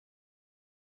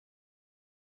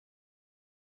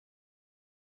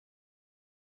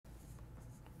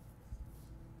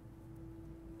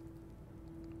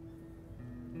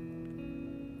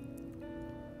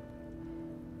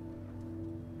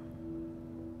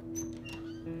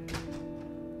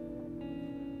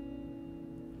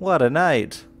What a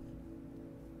night.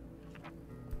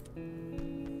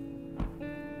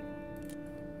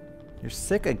 You're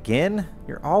sick again?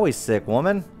 You're always sick,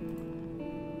 woman.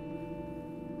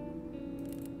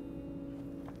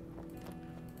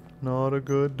 Not a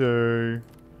good day.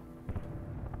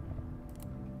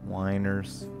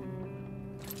 Whiners.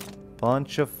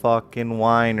 Bunch of fucking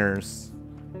whiners.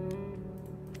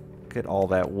 Look at all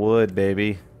that wood,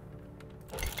 baby.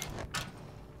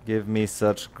 Give me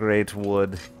such great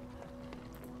wood.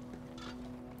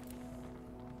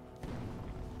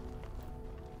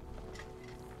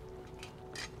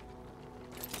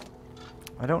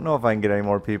 I don't know if I can get any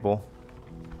more people.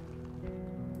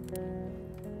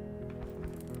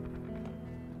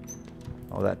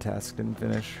 Oh, that task didn't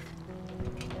finish.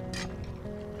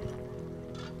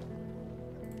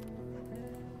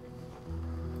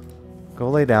 Go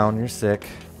lay down, you're sick.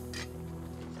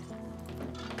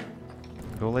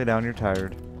 Go lay down, you're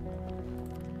tired.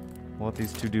 We'll let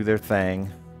these two do their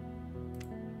thing.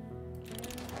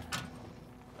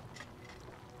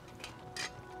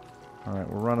 Alright,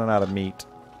 we're running out of meat.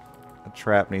 The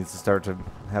trap needs to start to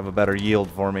have a better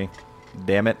yield for me.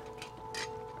 Damn it.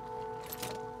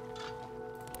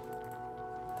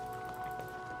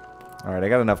 Alright, I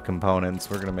got enough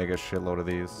components. We're gonna make a shitload of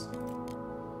these.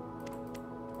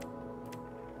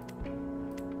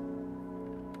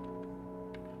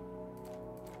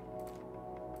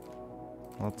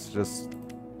 Let's just,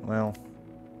 well...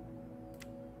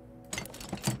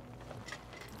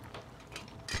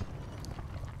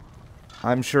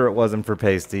 I'm sure it wasn't for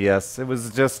pasty, yes. It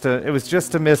was just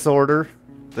a misorder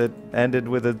that ended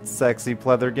with a sexy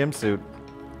pleather gimp-suit.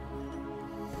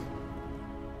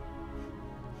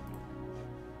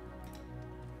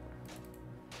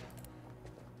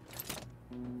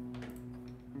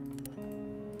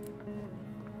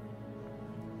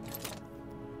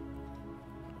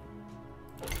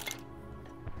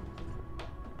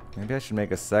 Maybe I should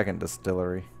make a second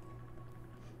distillery.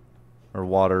 Or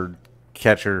water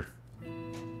catcher.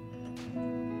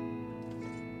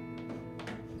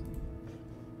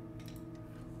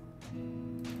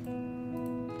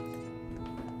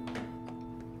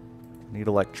 Need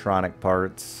electronic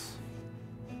parts.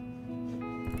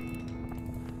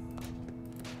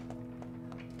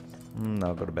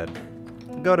 No, go to bed.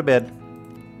 Go to bed.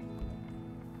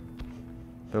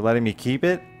 They're letting me keep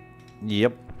it?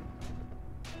 Yep.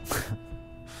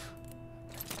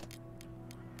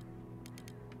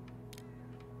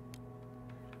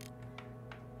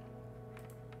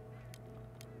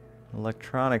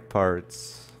 Electronic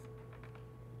parts.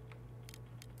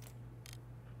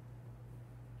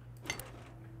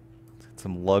 Let's get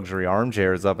some luxury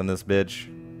armchairs up in this bitch.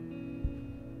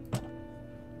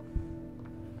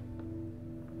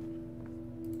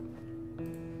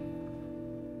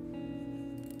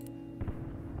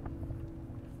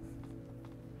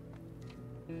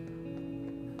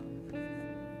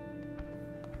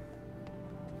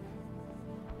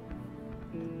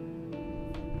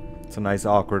 It's a nice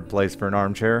awkward place for an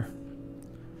armchair.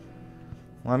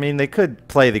 Well, I mean, they could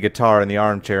play the guitar in the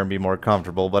armchair and be more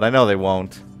comfortable, but I know they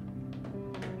won't.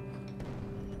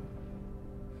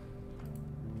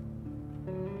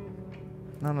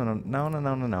 No, no, no, no, no,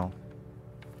 no, no, no.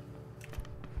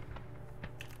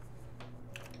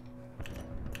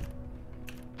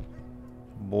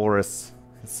 Boris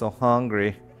is so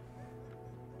hungry.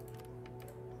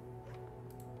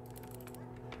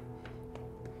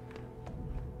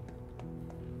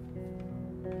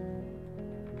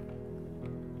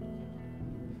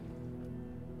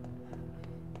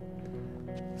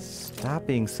 Stop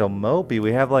being so mopey.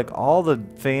 We have like all the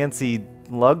fancy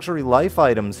luxury life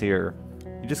items here.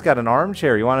 You just got an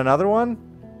armchair. You want another one?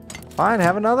 Fine,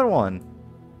 have another one.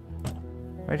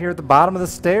 Right here at the bottom of the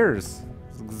stairs.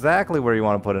 It's exactly where you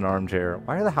want to put an armchair.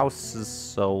 Why are the houses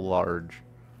so large?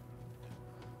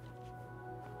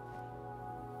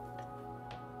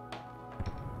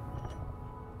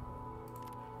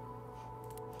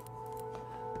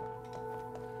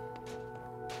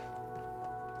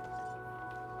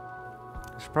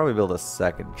 I should probably build a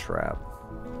second trap.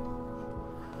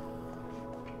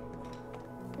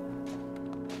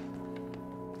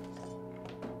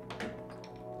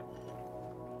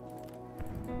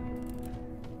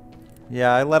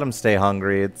 Yeah, I let them stay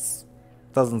hungry. It's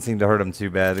doesn't seem to hurt them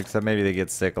too bad, except maybe they get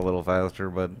sick a little faster,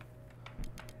 but...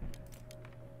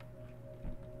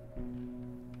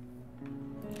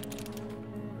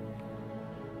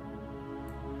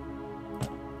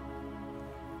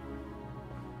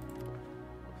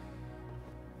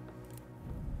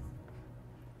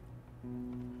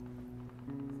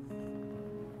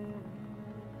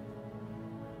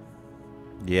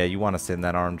 Yeah, you want to sit in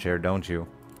that armchair, don't you?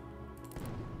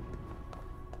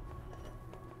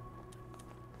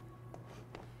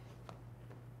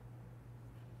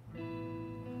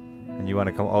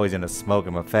 want to come? Oh, he's gonna smoke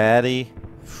him a fatty.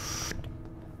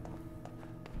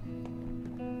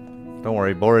 Don't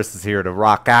worry, Boris is here to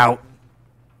rock out.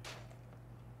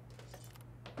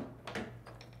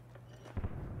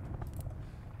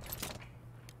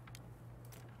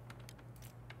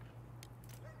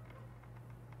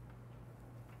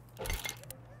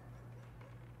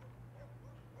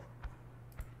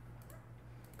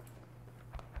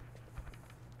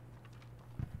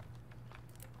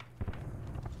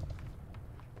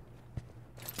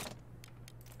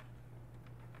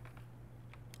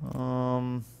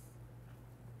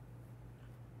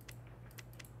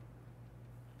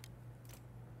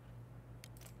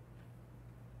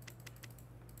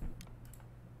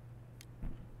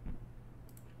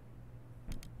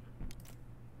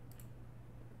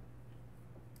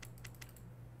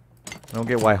 I don't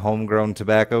get why homegrown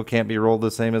tobacco can't be rolled the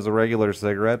same as a regular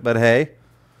cigarette, but hey,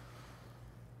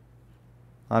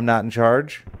 I'm not in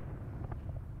charge.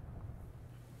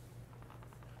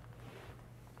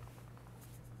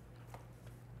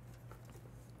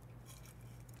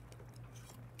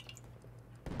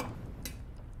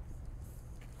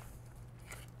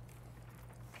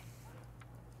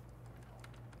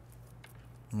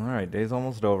 Alright, day's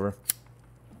almost over.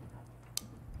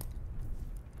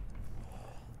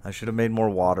 I should have made more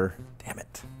water. Damn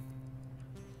it.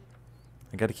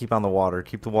 I gotta keep on the water.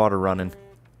 Keep the water running.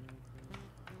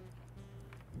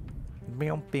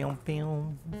 Meow, meow,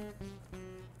 meow.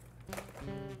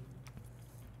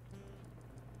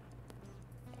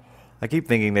 I keep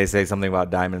thinking they say something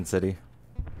about Diamond City.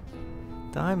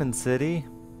 Diamond City?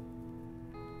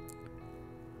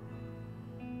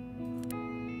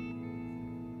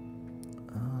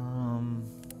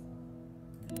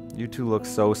 You two look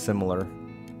so similar.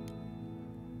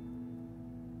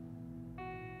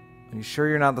 Are you sure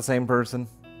you're not the same person?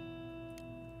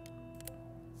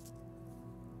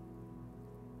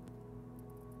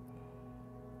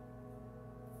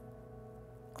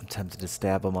 I'm tempted to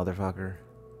stab a motherfucker.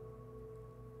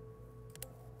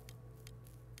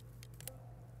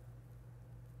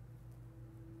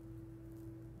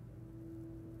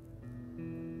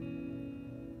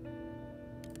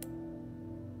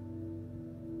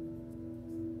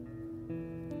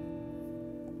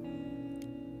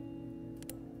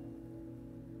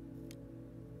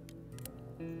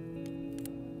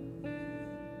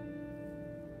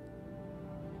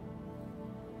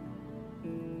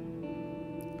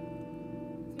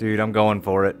 Dude, I'm going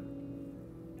for it.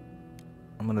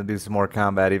 I'm gonna do some more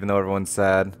combat even though everyone's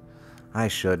sad. I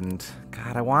shouldn't.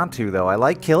 God, I want to though. I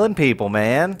like killing people,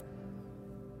 man.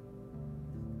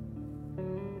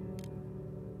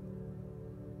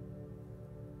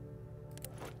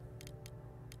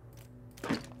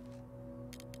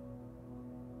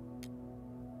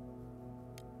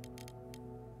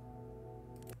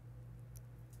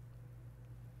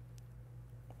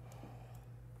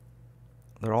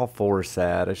 They're all four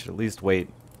sad. I should at least wait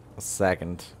a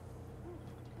second.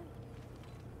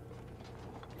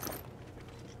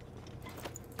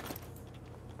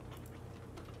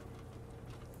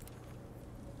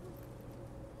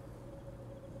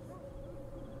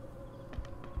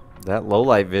 That low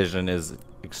light vision is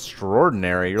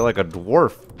extraordinary. You're like a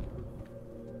dwarf.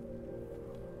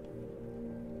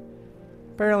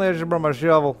 Apparently I should bring my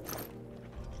shovel.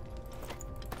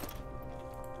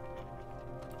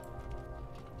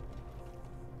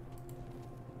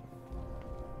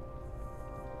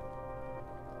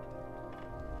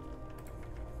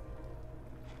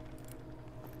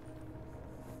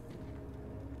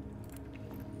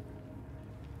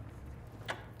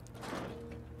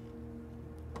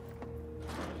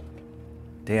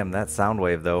 Damn, that sound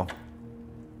wave though.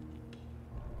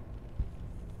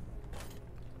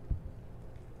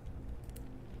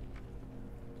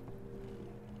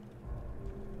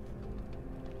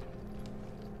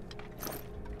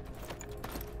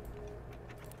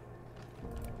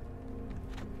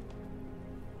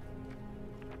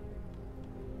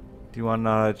 Do you want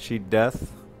to cheat death?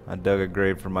 I dug a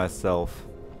grave for myself.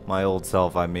 My old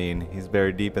self, I mean. He's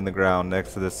buried deep in the ground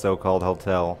next to this so-called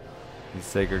hotel. These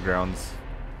sacred grounds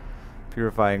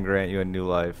purify and grant you a new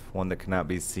life, one that cannot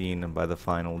be seen by the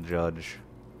final judge.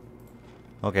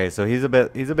 Okay, so he's a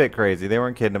bit crazy. They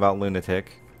weren't kidding about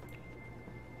lunatic.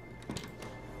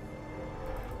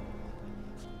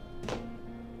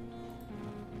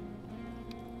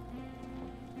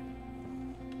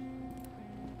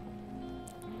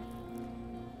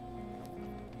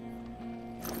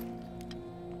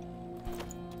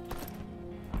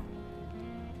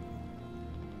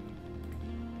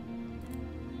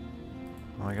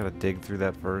 Oh, I gotta dig through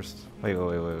that first. Wait.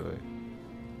 Can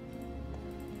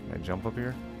I jump up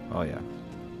here? Oh, yeah.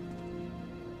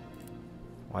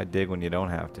 Why dig when you don't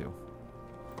have to?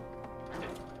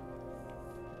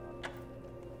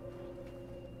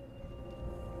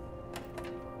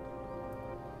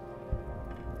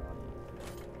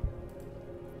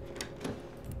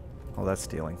 Oh, that's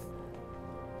stealing.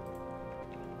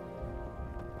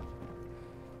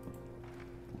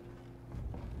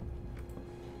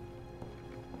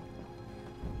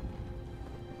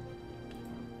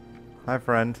 Hi,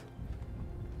 friend.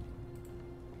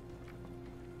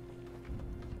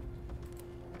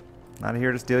 Not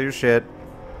here to steal your shit.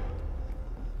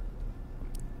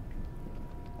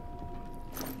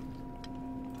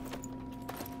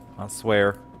 I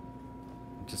swear.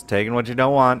 Just taking what you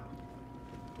don't want.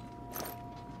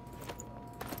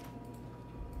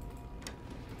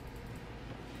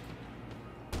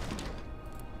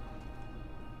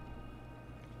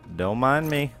 Don't mind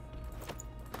me.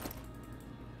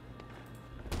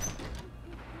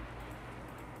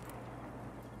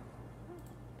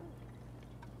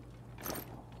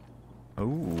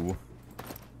 Ooh.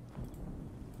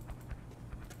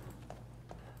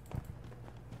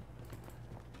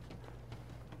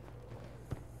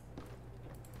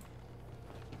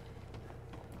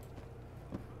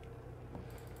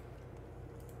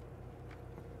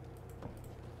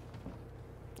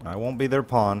 I won't be their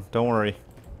pawn. Don't worry.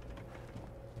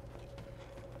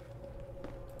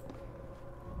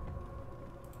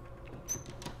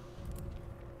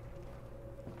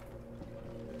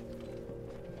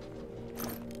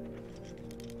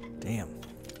 Damn.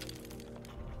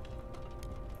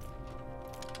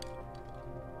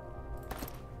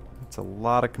 That's a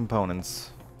lot of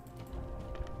components.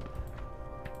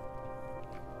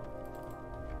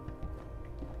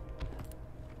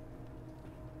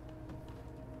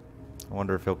 I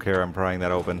wonder if he'll care I'm prying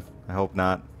that open. I hope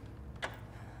not.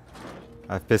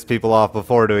 I've pissed people off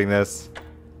before doing this.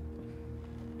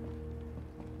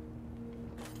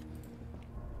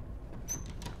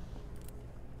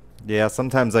 Yeah,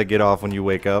 sometimes I get off when you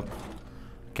wake up.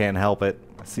 Can't help it.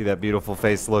 I see that beautiful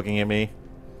face looking at me.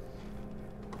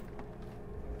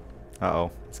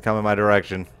 Uh-oh. It's coming my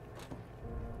direction.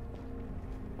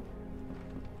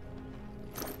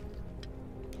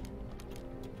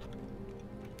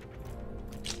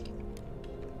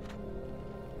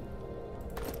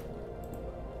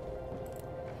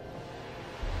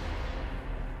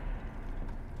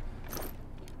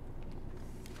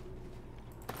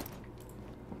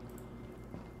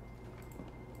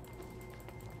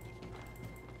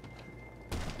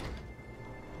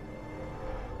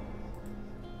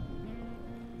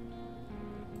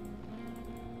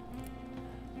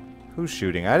 Who's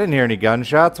shooting? I didn't hear any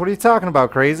gunshots. What are you talking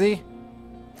about, crazy?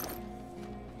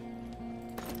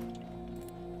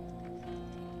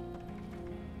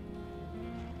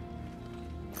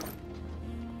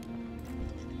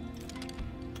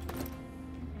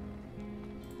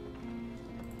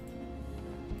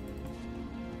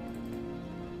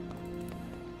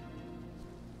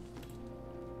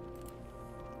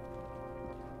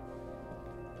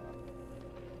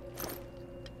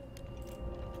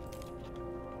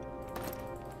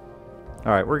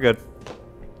 Alright, we're good.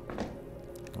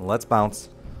 Let's bounce.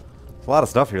 There's a lot of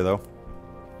stuff here, though.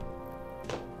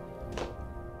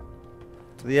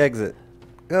 To the exit.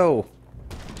 Go!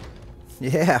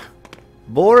 Yeah!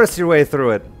 Boris your way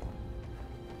through it!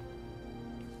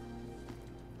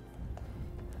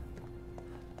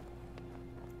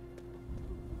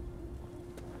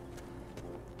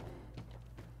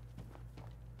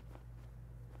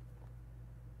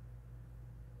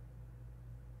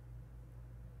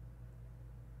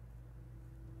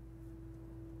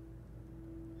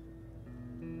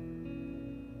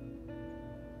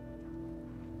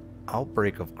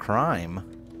 Outbreak of crime?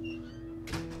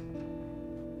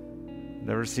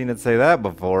 Never seen it say that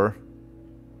before.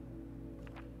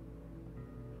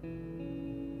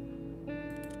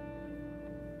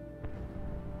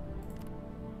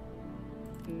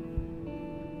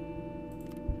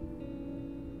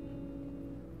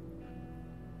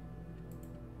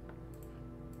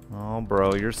 Oh,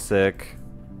 bro, you're sick.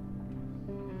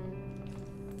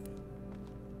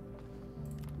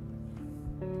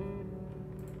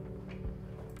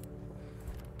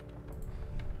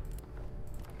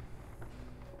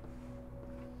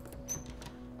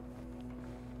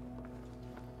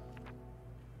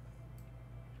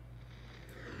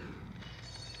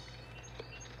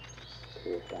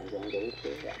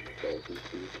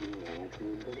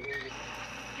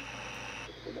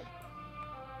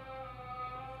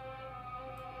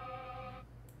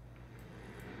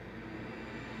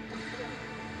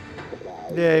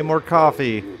 Yay, more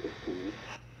coffee.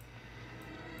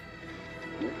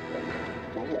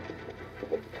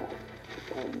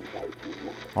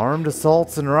 Armed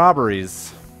assaults and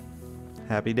robberies.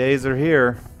 Happy days are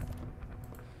here.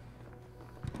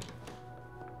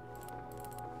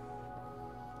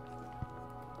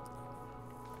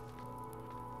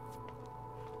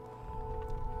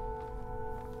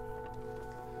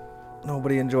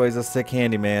 Nobody enjoys a sick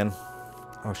handyman.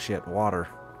 Oh shit, water.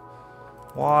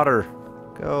 Water!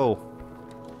 Go!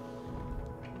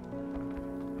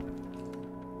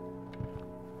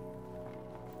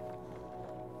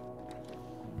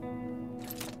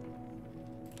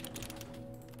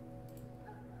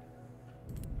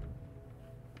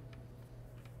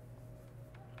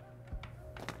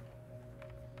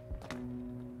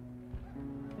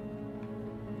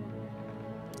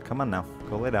 Come on now,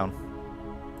 go lay down.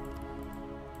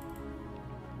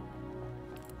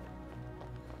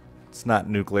 It's not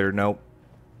nuclear, nope.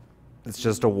 It's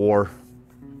just a war.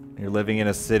 You're living in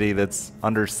a city that's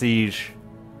under siege.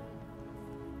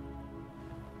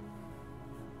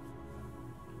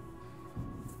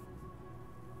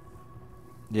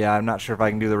 Yeah, I'm not sure if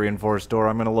I can do the reinforced door.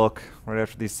 I'm gonna look right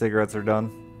after these cigarettes are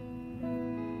done.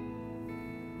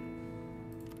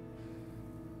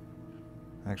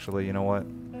 Actually, you know what?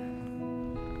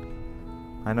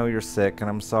 I know you're sick, and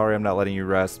I'm sorry I'm not letting you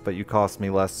rest, but you cost me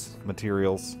less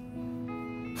materials.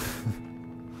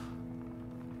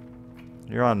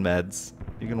 You're on meds.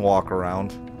 You can walk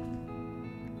around.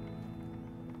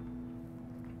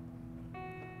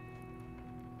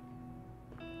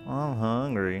 I'm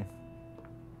hungry.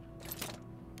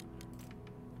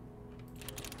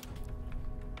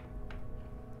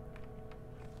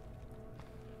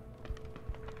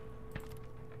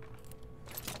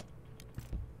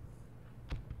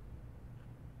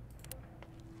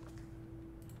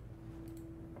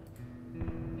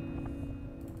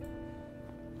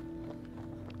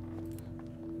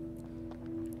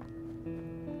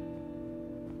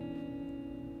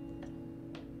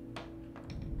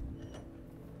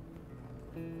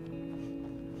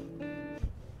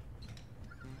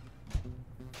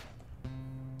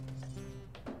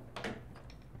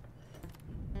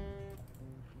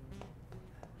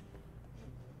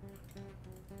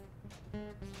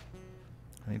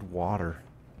 I need water.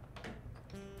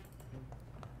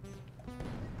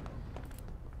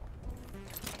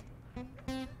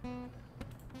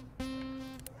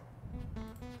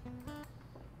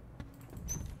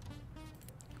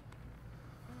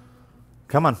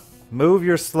 Come on, move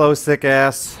your slow sick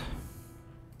ass.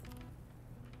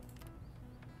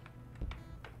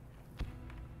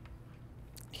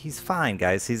 He's fine,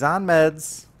 guys. He's on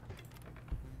meds.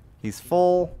 He's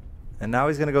full. And now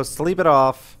he's gonna go sleep it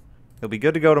off. He'll be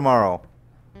good to go tomorrow.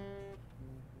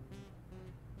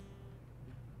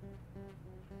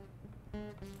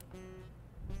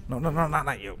 No,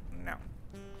 not you. No.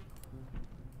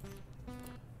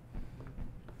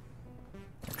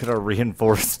 Look at our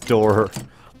reinforced door.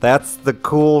 That's the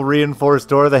cool reinforced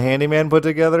door the handyman put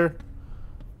together?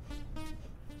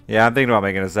 Yeah, I'm thinking about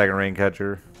making a second rain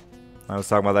catcher. I was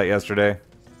talking about that yesterday.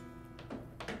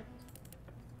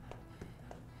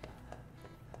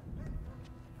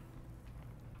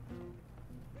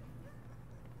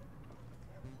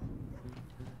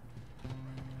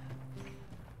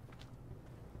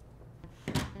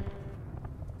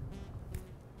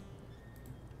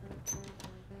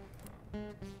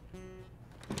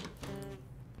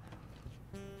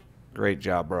 Great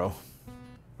job, bro.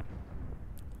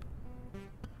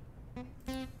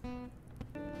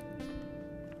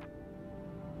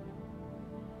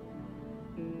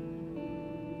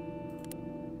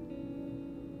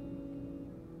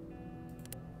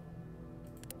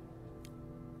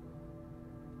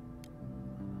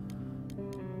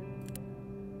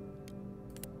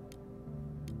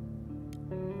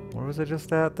 Where was I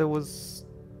just at? That was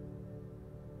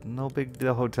no big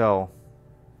deal hotel.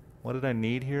 What did I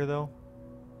need here, though?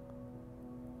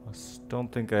 I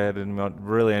don't think I had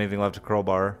really anything left to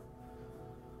crowbar.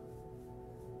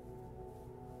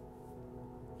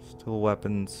 Still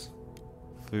weapons,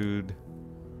 food,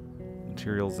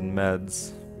 materials, and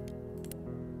meds.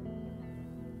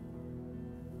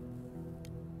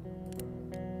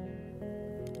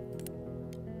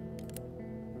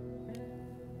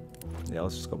 Yeah,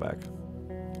 let's just go back.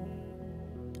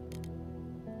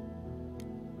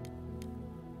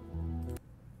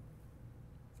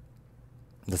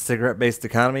 The cigarette-based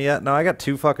economy yet? No, I got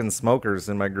 2 fucking smokers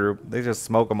in my group. They just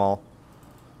smoke them all.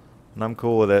 And I'm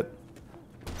cool with it.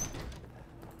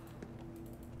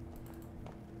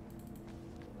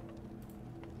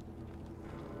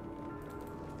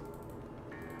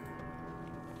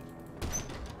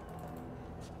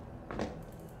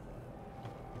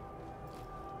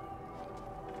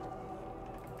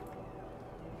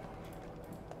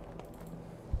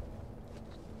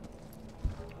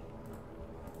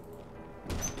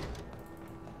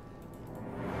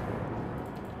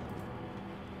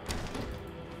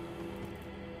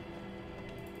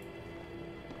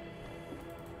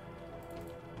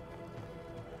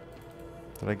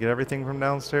 Did I get everything from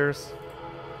downstairs?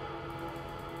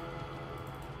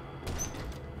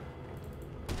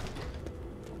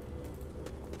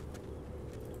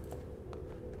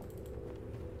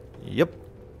 Yep.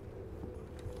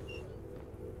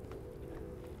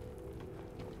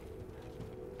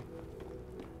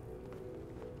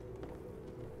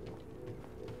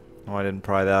 Oh, I didn't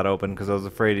pry that open because I was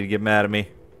afraid he'd get mad at me.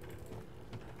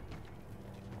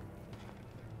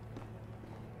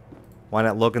 Why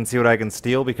not look and see what I can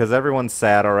steal? Because everyone's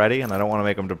sad already, and I don't want to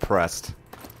make them depressed.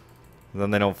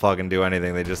 Then they don't fucking do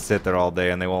anything. They just sit there all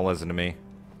day and they won't listen to me.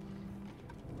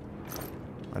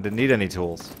 I didn't need any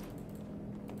tools.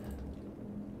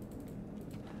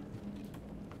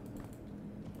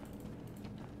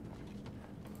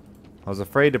 I was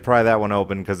afraid to pry that one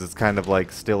open because it's kind of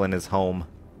like still in his home.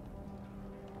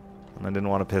 And I didn't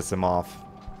want to piss him off.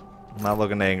 I'm not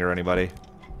looking to anger anybody.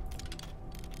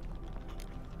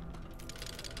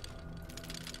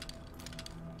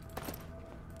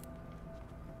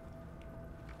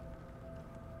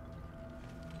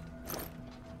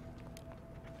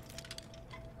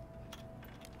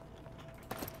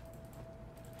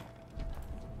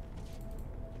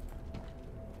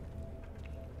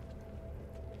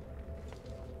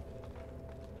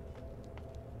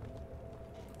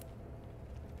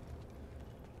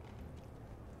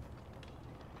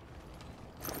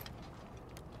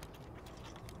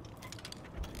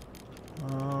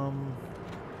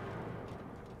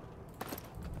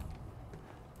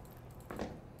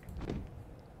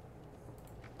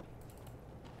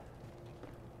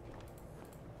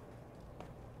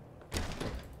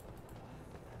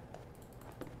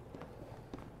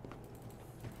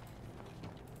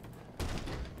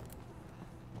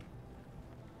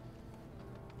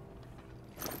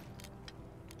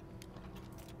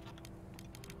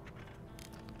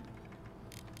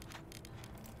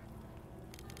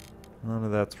 None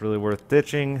of that's really worth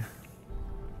ditching.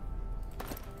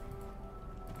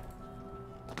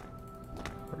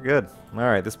 We're good.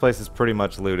 Alright, this place is pretty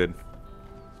much looted.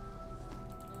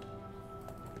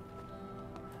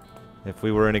 If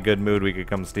we were in a good mood, we could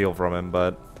come steal from him,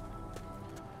 but...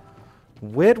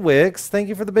 Witwix, thank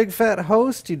you for the big fat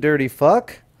host, you dirty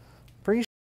fuck.